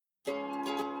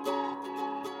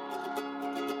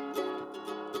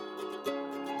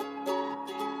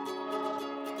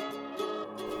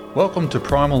Welcome to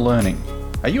Primal Learning.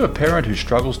 Are you a parent who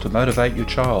struggles to motivate your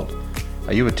child?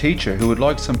 Are you a teacher who would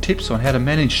like some tips on how to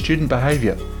manage student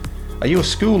behaviour? Are you a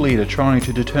school leader trying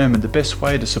to determine the best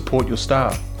way to support your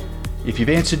staff? If you've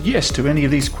answered yes to any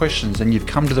of these questions, then you've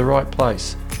come to the right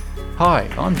place. Hi,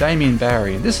 I'm Damien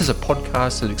Barry, and this is a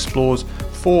podcast that explores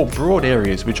 4 broad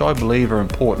areas which I believe are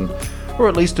important, or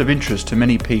at least of interest to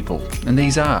many people, and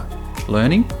these are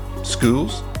learning,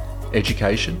 schools,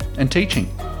 education, and teaching.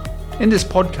 In this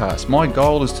podcast, my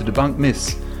goal is to debunk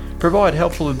myths, provide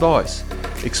helpful advice,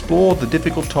 explore the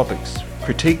difficult topics,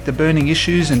 critique the burning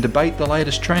issues, and debate the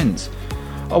latest trends.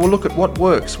 I will look at what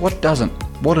works, what doesn't,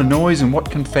 what annoys and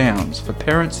what confounds for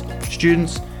parents,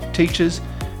 students, teachers,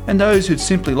 and those who'd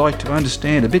simply like to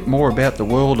understand a bit more about the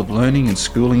world of learning and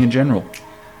schooling in general.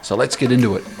 So let's get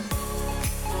into it.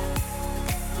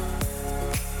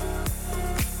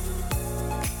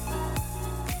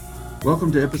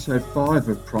 Welcome to episode 5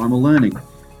 of Primal Learning.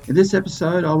 In this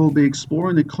episode, I will be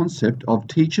exploring the concept of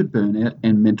teacher burnout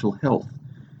and mental health.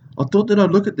 I thought that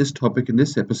I'd look at this topic in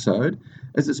this episode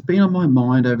as it's been on my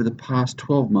mind over the past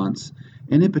 12 months,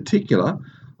 and in particular,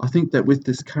 I think that with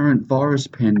this current virus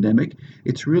pandemic,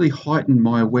 it's really heightened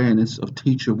my awareness of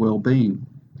teacher well-being.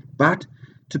 But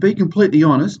to be completely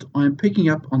honest, I am picking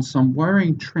up on some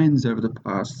worrying trends over the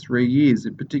past 3 years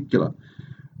in particular,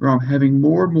 where I'm having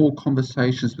more and more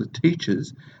conversations with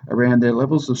teachers around their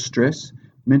levels of stress,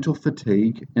 mental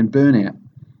fatigue, and burnout.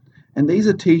 And these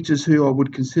are teachers who I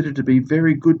would consider to be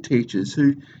very good teachers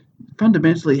who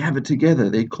fundamentally have it together.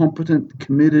 They're competent,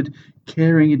 committed,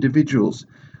 caring individuals.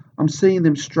 I'm seeing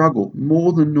them struggle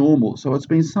more than normal, so it's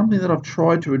been something that I've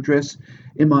tried to address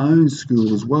in my own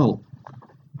school as well.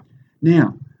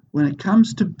 Now, when it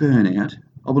comes to burnout,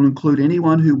 I will include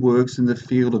anyone who works in the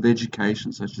field of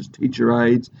education, such as teacher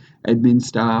aides, admin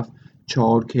staff,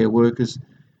 childcare workers.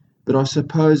 But I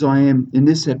suppose I am, in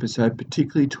this episode,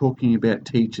 particularly talking about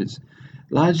teachers,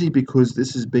 largely because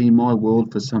this has been my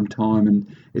world for some time, and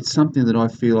it's something that I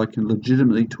feel I can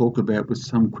legitimately talk about with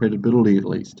some credibility at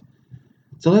least.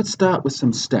 So let's start with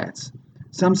some stats.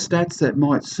 Some stats that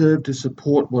might serve to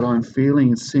support what I'm feeling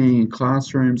and seeing in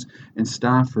classrooms and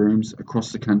staff rooms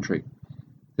across the country.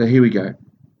 So here we go.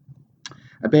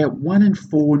 About 1 in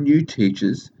 4 new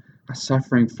teachers are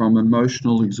suffering from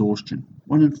emotional exhaustion.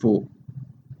 1 in 4.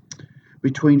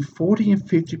 Between 40 and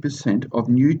 50% of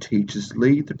new teachers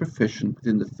leave the profession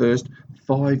within the first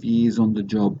 5 years on the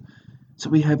job.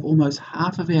 So we have almost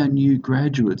half of our new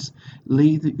graduates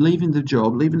leaving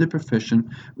the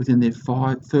profession within their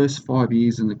first 5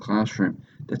 years in the classroom.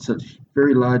 That's a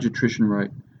very large attrition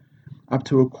rate. Up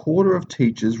to a quarter of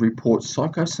teachers report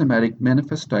psychosomatic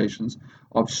manifestations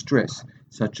of stress,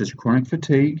 such as chronic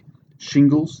fatigue,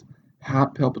 shingles,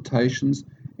 heart palpitations,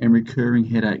 and recurring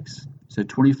headaches. So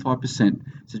 25%.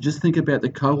 So just think about the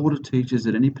cohort of teachers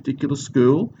at any particular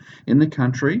school in the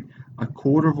country. A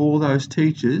quarter of all those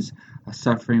teachers are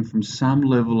suffering from some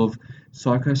level of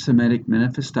psychosomatic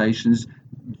manifestations,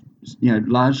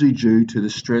 largely due to the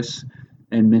stress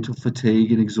and mental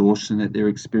fatigue and exhaustion that they're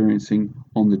experiencing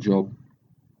on the job.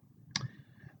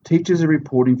 Teachers are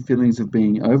reporting feelings of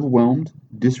being overwhelmed,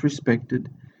 disrespected,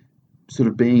 sort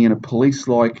of being in a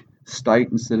police-like state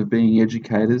instead of being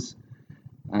educators,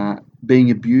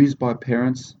 being abused by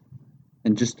parents,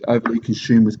 and just overly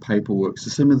consumed with paperwork.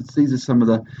 So these are some of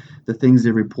the things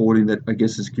they're reporting that I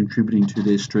guess is contributing to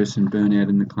their stress and burnout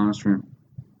in the classroom.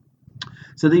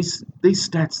 So these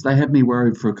stats, they have me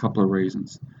worried for a couple of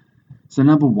reasons. So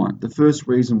number one, the first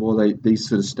reason why these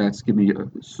sort of stats give me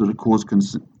a sort of cause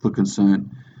for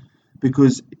concern,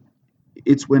 because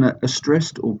it's when a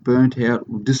stressed or burnt out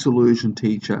or disillusioned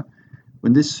teacher,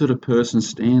 when this sort of person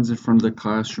stands in front of the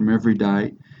classroom every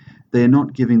day, they're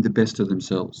not giving the best of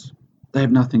themselves. They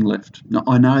have nothing left. Now,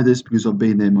 I know this because I've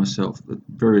been there myself at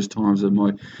various times in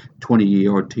my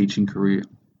 20-year-old teaching career.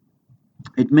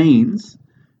 It means,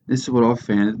 this is what I've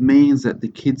found, it means that the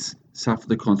kids suffer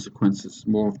the consequences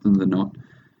more often than not,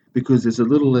 because there's a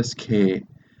little less care,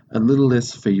 a little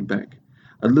less feedback,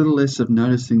 a little less of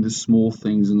noticing the small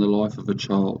things in the life of a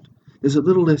child. There's a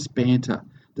little less banter.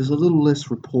 There's a little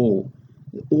less rapport,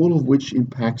 all of which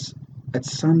impacts at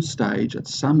some stage, at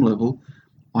some level,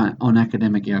 on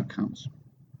academic outcomes.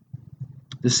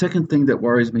 The second thing that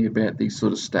worries me about these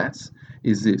sort of stats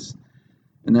is this,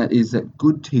 and that is that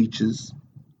good teachers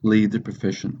leave the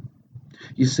profession.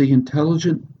 You see,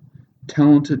 intelligent,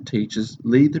 talented teachers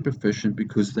leave the profession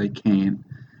because they can.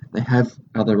 They have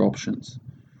other options,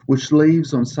 which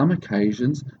leaves on some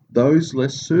occasions those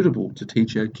less suitable to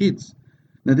teach our kids.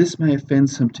 Now this may offend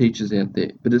some teachers out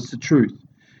there, but it's the truth,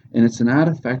 and it's an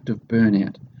artifact of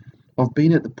burnout. I've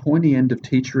been at the pointy end of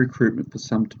teacher recruitment for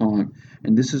some time,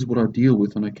 and this is what I deal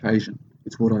with on occasion.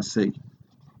 It's what I see.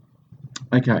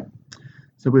 Okay,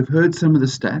 so we've heard some of the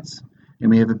stats,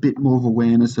 and we have a bit more of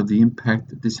awareness of the impact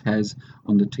that this has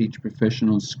on the teacher profession,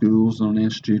 on schools, and on our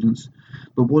students.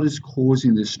 But what is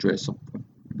causing this stress?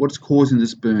 What's causing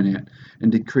this burnout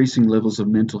and decreasing levels of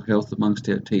mental health amongst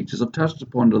our teachers? I've touched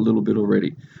upon it a little bit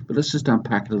already, but let's just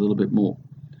unpack it a little bit more.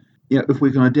 If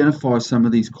we can identify some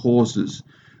of these causes,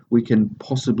 we can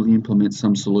possibly implement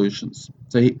some solutions.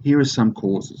 So here are some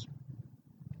causes.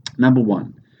 Number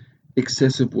one,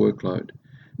 excessive workload.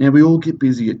 Now, we all get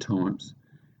busy at times.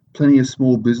 Plenty of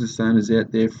small business owners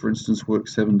out there, for instance, work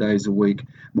 7 days a week.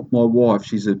 My wife,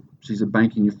 she's a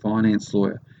banking and finance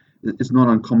lawyer. It's not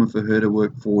uncommon for her to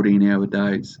work 14-hour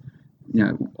days.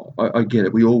 I get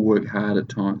it. We all work hard at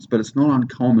times, but it's not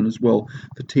uncommon as well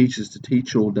for teachers to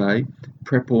teach all day,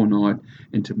 prep all night,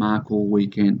 and to mark all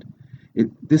weekend.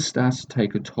 This starts to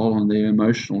take a toll on their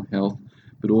emotional health,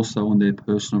 but also on their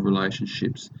personal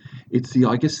relationships. It's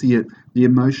the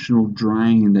emotional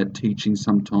drain that teaching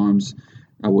sometimes,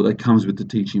 that comes with the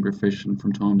teaching profession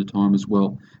from time to time as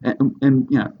well. And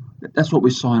that's what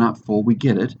we sign up for. We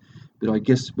get it, but I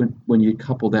guess when you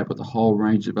couple that with a whole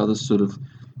range of other sort of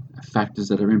factors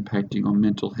that are impacting on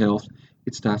mental health,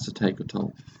 it starts to take a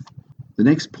toll. The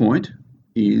next point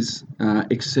is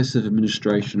excessive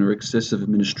administration or excessive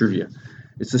administrivia.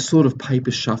 It's the sort of paper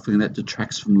shuffling that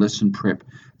detracts from lesson prep,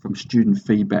 from student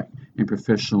feedback and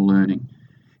professional learning.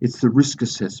 It's the risk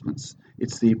assessments,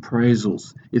 it's the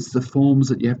appraisals, it's the forms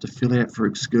that you have to fill out for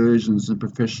excursions and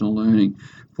professional learning,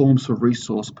 forms for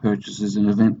resource purchases and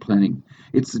event planning.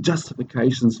 It's the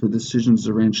justifications for decisions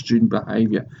around student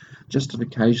behaviour,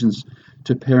 justifications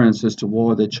to parents as to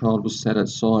why their child was sat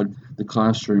outside the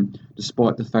classroom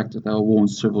despite the fact that they were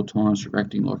warned several times for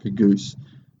acting like a goose.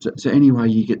 So anyway,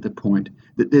 you get the point.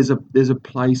 That there's a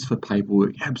place for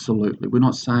paperwork, absolutely. We're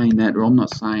not saying that, or I'm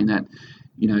not saying that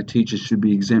teachers should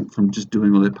be exempt from just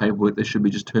doing all their paperwork. They should be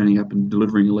just turning up and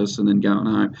delivering a lesson and going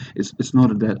home. It's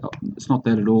not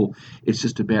that at all. It's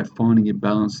just about finding a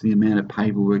balance in the amount of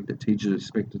paperwork that teachers are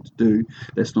expected to do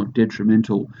that's not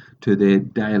detrimental to their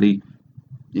daily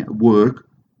work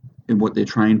and what they're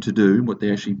trained to do, what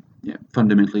they're actually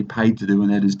fundamentally paid to do,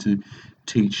 and that is to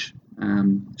teach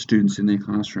students in their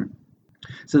classroom.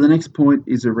 So the next point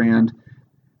is around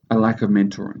a lack of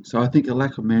mentoring. So I think a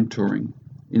lack of mentoring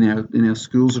in our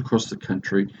schools across the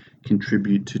country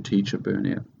contribute to teacher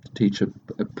burnout, teacher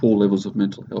poor levels of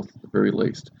mental health at the very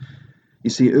least. You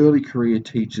see, early career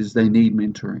teachers, they need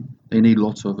mentoring. They need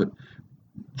lots of it.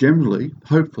 Generally,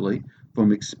 hopefully,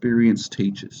 from experienced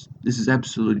teachers. This is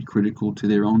absolutely critical to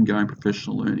their ongoing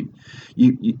professional learning.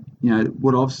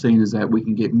 What I've seen is that we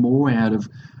can get more out of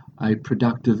a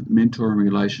productive mentoring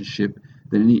relationship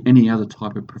than any other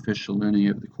type of professional learning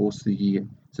over the course of the year.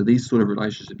 So these sort of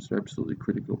relationships are absolutely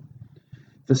critical.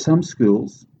 For some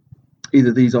schools,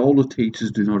 either these older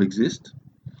teachers do not exist,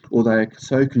 or they are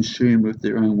so consumed with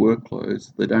their own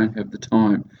workloads they don't have the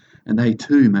time, and they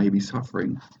too may be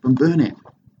suffering from burnout.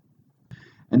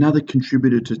 Another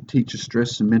contributor to teacher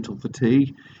stress and mental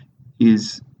fatigue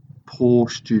is poor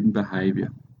student behaviour.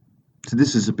 So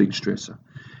this is a big stressor,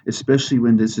 especially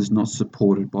when this is not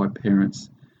supported by parents.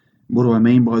 What do I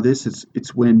mean by this?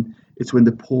 It's when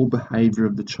the poor behaviour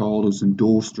of the child is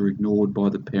endorsed or ignored by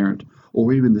the parent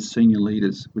or even the senior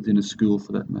leaders within a school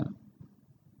for that matter.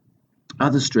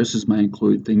 Other stresses may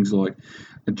include things like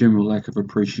a general lack of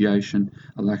appreciation,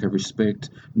 a lack of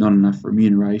respect, not enough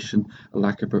remuneration, a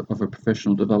lack of a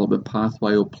professional development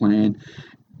pathway or plan,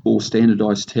 or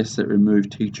standardised tests that remove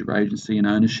teacher agency and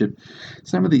ownership.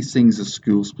 Some of these things are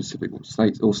school specific or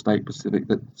state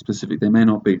specific. They may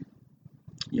not be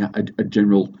a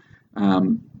general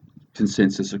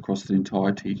consensus across the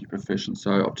entire teaching profession.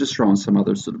 So I've just thrown some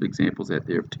other sort of examples out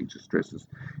there of teacher stresses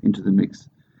into the mix.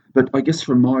 But I guess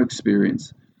from my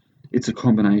experience, it's a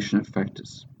combination of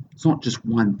factors. It's not just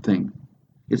one thing.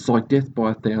 It's like death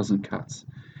by 1,000 cuts.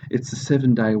 It's a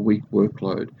 7-day-a-week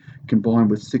workload combined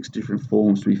with 6 different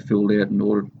forms to be filled out in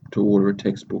order to order a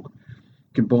textbook,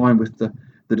 combined with the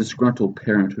disgruntled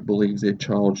parent who believes their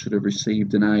child should have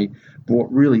received an A for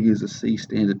what really is a C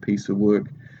standard piece of work,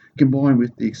 combined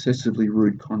with the excessively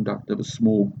rude conduct of a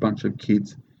small bunch of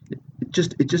kids. It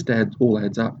just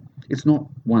adds up. It's not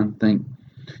one thing.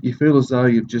 You feel as though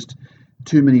you've just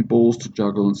too many balls to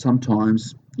juggle, and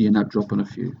sometimes you end up dropping a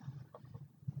few.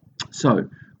 So,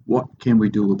 what can we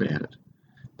do about it?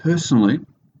 Personally,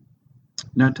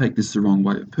 don't take this the wrong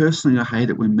way. Personally, I hate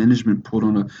it when management put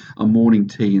on a morning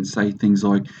tea and say things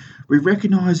like, "We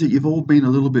recognise that you've all been a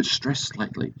little bit stressed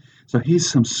lately, so here's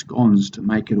some scones to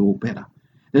make it all better."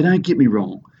 Now, don't get me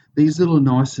wrong. These little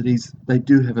niceties, they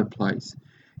do have a place.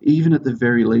 Even at the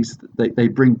very least, they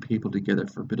bring people together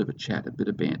for a bit of a chat, a bit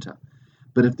of banter.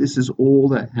 But if this is all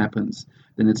that happens,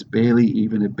 then it's barely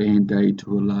even a band-aid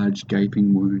to a large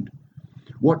gaping wound.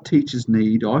 What teachers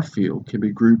need, I feel, can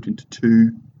be grouped into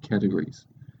two categories.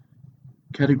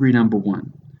 Category number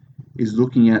one is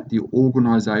looking at the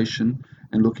organisation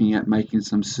and looking at making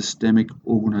some systemic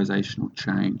organisational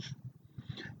change.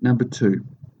 Number two,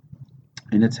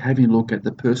 and it's having a look at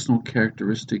the personal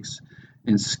characteristics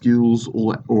and skills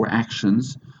or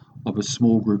actions of a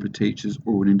small group of teachers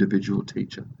or an individual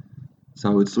teacher.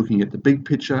 So it's looking at the big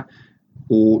picture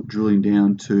or drilling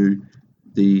down to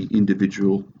the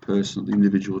individual person, the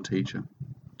individual teacher.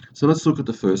 So let's look at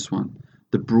the first one,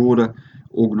 the broader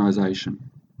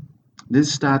organisation.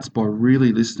 This starts by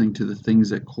really listening to the things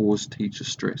that cause teacher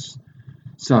stress.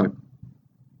 So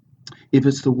if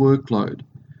it's the workload,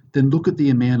 then look at the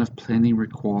amount of planning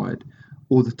required,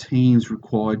 or the teams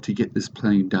required to get this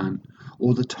planning done,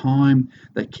 or the time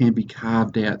that can be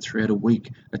carved out throughout a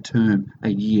week, a term, a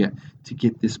year to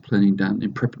get this planning done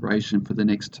in preparation for the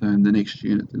next term, the next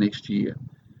unit, the next year.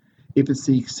 If it's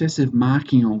the excessive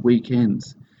marking on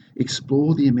weekends,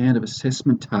 explore the amount of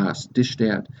assessment tasks dished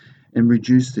out and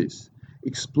reduce this.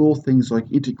 Explore things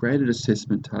like integrated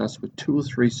assessment tasks where 2 or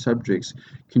 3 subjects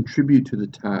contribute to the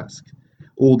task,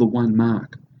 or the 1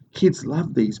 mark. Kids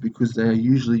love these because they are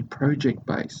usually project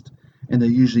based and they're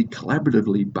usually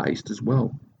collaboratively based as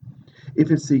well. If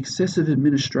it's the excessive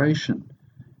administration,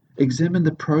 examine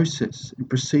the process and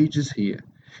procedures here.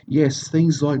 Yes,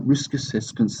 things like risk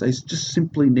assessments, they just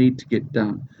simply need to get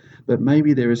done. But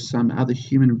maybe there is some other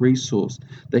human resource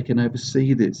that can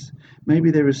oversee this.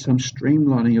 Maybe there is some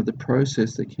streamlining of the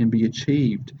process that can be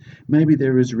achieved. Maybe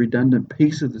there is a redundant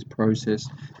piece of this process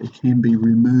that can be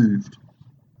removed.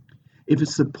 If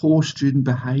it's the poor student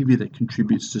behaviour that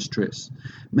contributes to stress,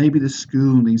 maybe the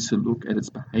school needs to look at its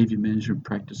behaviour management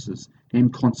practices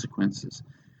and consequences.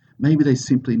 Maybe they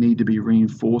simply need to be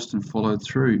reinforced and followed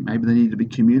through. Maybe they need to be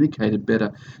communicated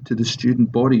better to the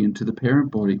student body and to the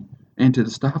parent body and to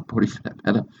the staff body for that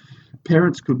matter.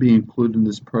 Parents could be included in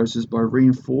this process by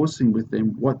reinforcing with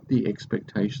them what the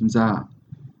expectations are.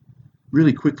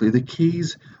 Really quickly, the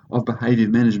keys of behaviour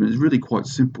management is really quite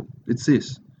simple. It's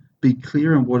this: be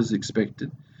clear on what is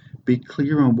expected, be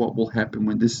clear on what will happen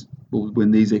when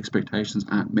these expectations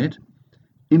aren't met,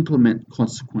 implement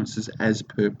consequences as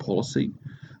per policy,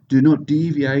 do not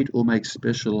deviate or make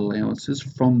special allowances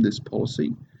from this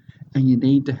policy, and you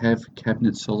need to have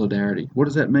cabinet solidarity. What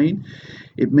does that mean?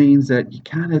 It means that you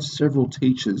can't have several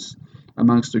teachers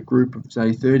amongst a group of,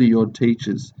 say, 30 odd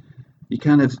teachers. You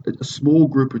can't have a small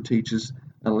group of teachers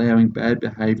allowing bad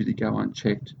behaviour to go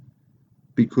unchecked,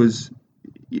 because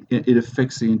it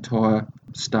affects the entire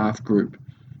staff group.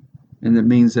 And that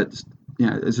means that,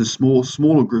 as a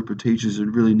smaller group of teachers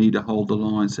who really need to hold the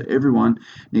line. So everyone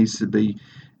needs to be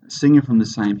singing from the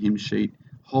same hymn sheet,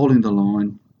 holding the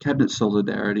line, cabinet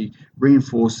solidarity,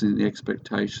 reinforcing the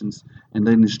expectations, and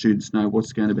letting the students know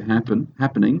what's going to be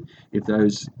happening if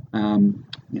those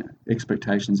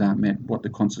expectations aren't met, what the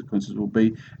consequences will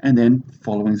be, and then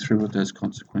following through with those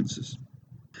consequences.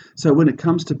 So when it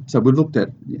comes to, we've looked at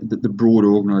the broader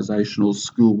organisational,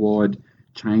 school-wide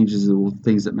changes or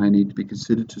things that may need to be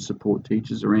considered to support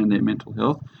teachers around their mental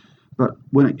health. But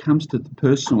when it comes to the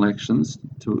personal actions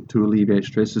to alleviate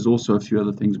stress, there's also a few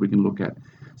other things we can look at.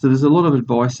 So there's a lot of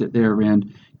advice out there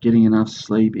around getting enough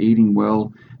sleep, eating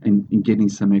well, and getting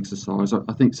some exercise.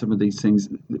 I think some of these things,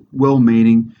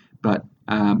 well-meaning, but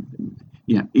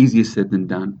easier said than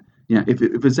done. If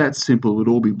it's that simple, we'd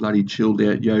all be bloody chilled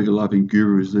out, yoga-loving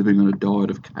gurus living on a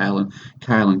diet of kale and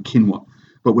quinoa,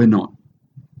 but we're not.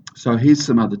 So here's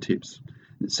some other tips.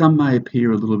 Some may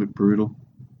appear a little bit brutal,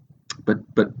 but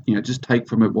just take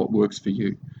from it what works for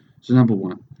you. So number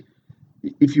one,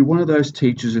 if you're one of those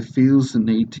teachers who feels the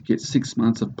need to get 6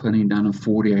 months of planning done in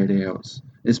 48 hours,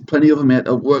 there's plenty of them out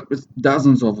there. I've worked with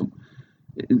dozens of them.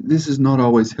 This is not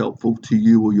always helpful to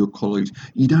you or your colleagues.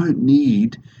 You don't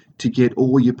need to get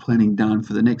all your planning done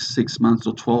for the next 6 months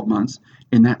or 12 months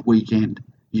in that weekend.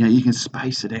 You can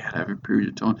space it out over a period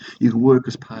of time. You can work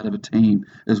as part of a team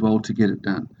as well to get it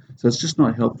done. So it's just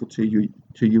not helpful to you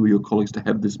or your colleagues to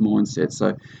have this mindset.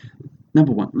 So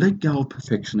number one, let go of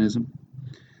perfectionism.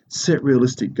 Set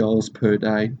realistic goals per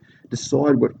day.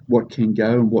 Decide what can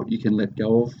go and what you can let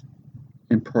go of,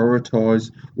 and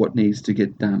prioritise what needs to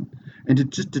get done. And to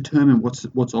just determine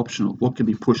what's optional, what can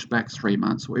be pushed back 3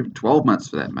 months or even 12 months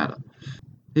for that matter.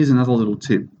 Here's another little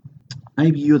tip.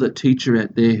 Maybe you're that teacher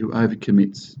out there who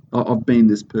overcommits. I've been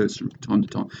this person from time to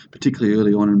time, particularly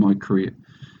early on in my career.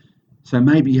 So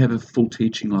maybe you have a full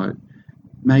teaching load.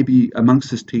 Maybe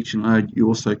amongst this teaching load, you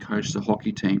also coach the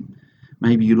hockey team.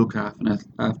 Maybe you look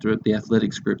after the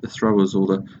athletics group, the throwers or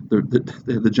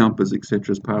the jumpers,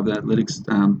 etc., as part of the athletics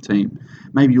team.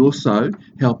 Maybe you also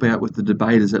help out with the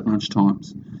debaters at lunch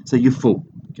times. So you're full.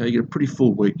 Okay, you get a pretty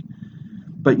full week,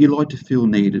 but you like to feel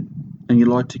needed, and you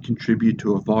like to contribute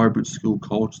to a vibrant school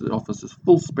culture that offers a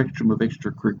full spectrum of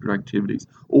extracurricular activities,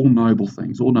 all noble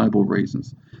things, all noble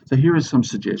reasons. So here are some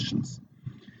suggestions.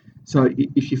 So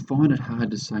if you find it hard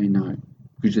to say no,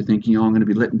 because you're thinking, I'm going to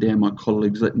be letting down my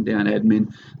colleagues, letting down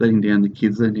admin, letting down the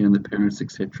kids, letting down the parents,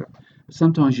 etc.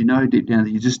 Sometimes you know deep down that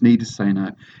you just need to say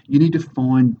no. You need to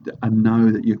find a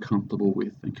no that you're comfortable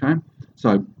with, okay?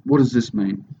 So what does this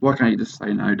mean? Why can't you just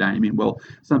say no, Damien? Well,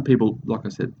 some people, like I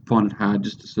said, find it hard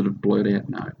just to sort of blurt out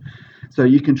no. So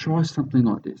you can try something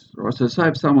like this, right? So say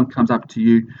if someone comes up to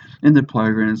you in the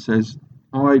playground and says,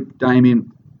 hi,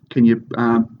 Damien, can you...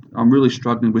 I'm really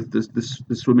struggling with the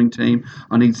swimming team.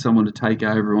 I need someone to take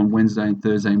over on Wednesday and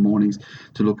Thursday mornings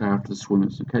to look after the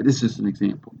swimmers. Okay, this is an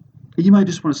example. You may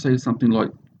just want to say something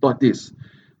like this.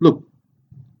 Look,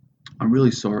 I'm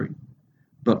really sorry,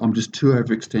 but I'm just too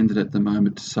overextended at the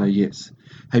moment to say yes.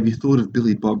 Have you thought of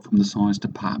Billy Bob from the science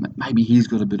department? Maybe he's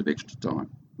got a bit of extra time.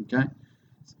 Okay?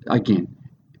 Again,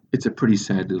 it's a pretty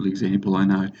sad little example, I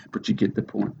know, but you get the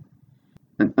point.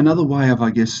 And another way of,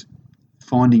 I guess,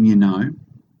 finding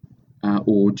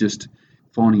or just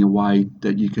finding a way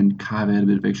that you can carve out a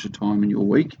bit of extra time in your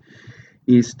week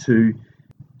is to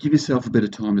give yourself a bit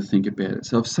of time to think about it.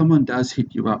 So if someone does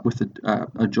hit you up with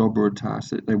a job or a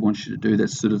task that they want you to do,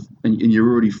 that's sort of, and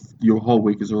your whole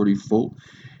week is already full,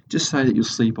 just say that you'll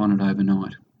sleep on it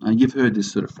overnight. You've heard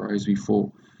this sort of phrase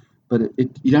before, but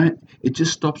it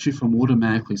just stops you from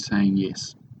automatically saying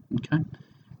yes. Okay,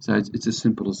 so it's as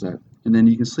simple as that. And then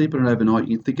you can sleep on it overnight.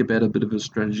 You can think about a bit of a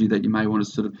strategy that you may want to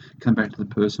sort of come back to the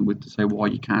person with to say why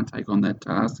you can't take on that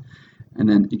task. And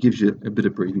then it gives you a bit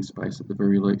of breathing space at the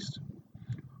very least.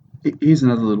 Here's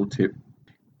another little tip.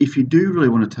 If you do really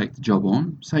want to take the job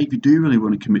on, say if you do really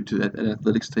want to commit to that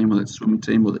athletics team or that swimming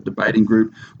team or that debating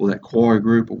group or that choir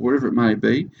group or whatever it may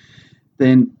be,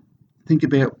 then think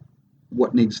about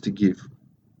what needs to give.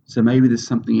 So maybe there's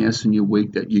something else in your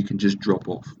week that you can just drop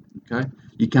off, okay?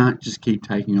 You can't just keep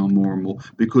taking on more and more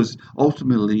because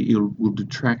ultimately it will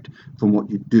detract from what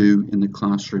you do in the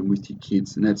classroom with your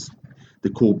kids, and that's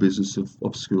the core business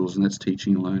of schools, and that's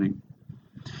teaching and learning.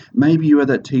 Maybe you are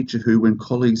that teacher who, when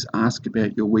colleagues ask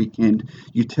about your weekend,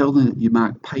 you tell them that you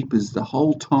mark papers the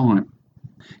whole time.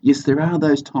 Yes, there are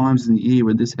those times in the year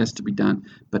when this has to be done,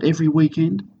 but every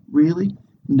weekend? Really?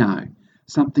 No.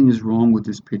 Something is wrong with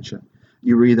this picture.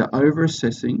 You're either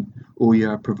over-assessing or you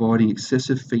are providing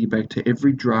excessive feedback to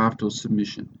every draft or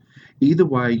submission. Either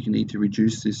way, you need to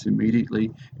reduce this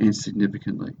immediately and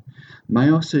significantly.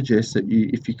 May I suggest that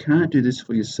if you can't do this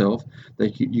for yourself,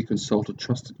 that you consult a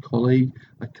trusted colleague,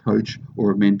 a coach, or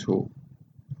a mentor.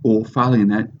 Or failing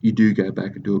that, you do go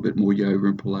back and do a bit more yoga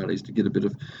and Pilates to get a bit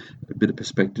of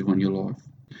perspective on your life.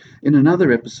 In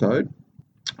another episode,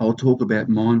 I'll talk about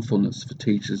mindfulness for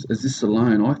teachers, as this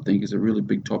alone, I think, is a really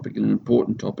big topic and an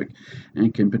important topic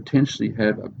and can potentially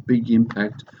have a big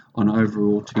impact on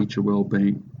overall teacher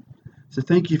well-being. So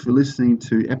thank you for listening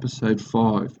to episode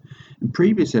 5. In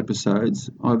previous episodes,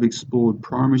 I've explored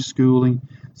primary schooling,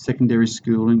 secondary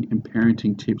schooling, and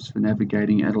parenting tips for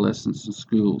navigating adolescence and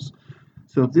schools.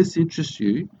 So if this interests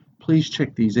you, please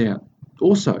check these out.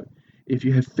 Also, if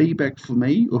you have feedback for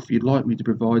me or if you'd like me to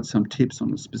provide some tips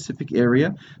on a specific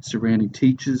area surrounding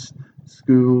teachers,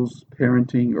 schools,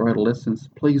 parenting, or adolescence,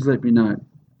 please let me know.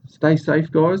 Stay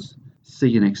safe, guys. See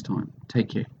you next time. Take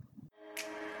care.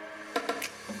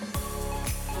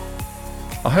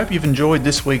 I hope you've enjoyed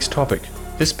this week's topic.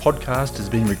 This podcast has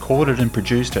been recorded and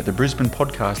produced at the Brisbane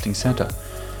Podcasting Centre.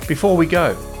 Before we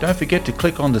go, don't forget to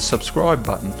click on the subscribe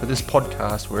button for this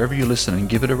podcast wherever you listen and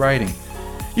give it a rating.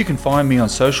 You can find me on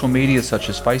social media such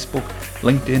as Facebook,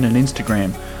 LinkedIn and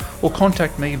Instagram, or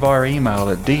contact me via email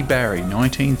at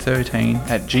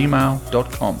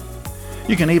dbarry1913@gmail.com.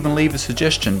 You can even leave a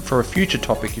suggestion for a future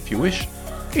topic if you wish.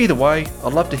 Either way,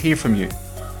 I'd love to hear from you.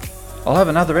 I'll have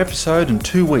another episode in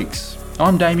 2 weeks.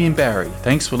 I'm Damien Barry.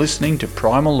 Thanks for listening to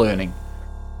Primal Learning.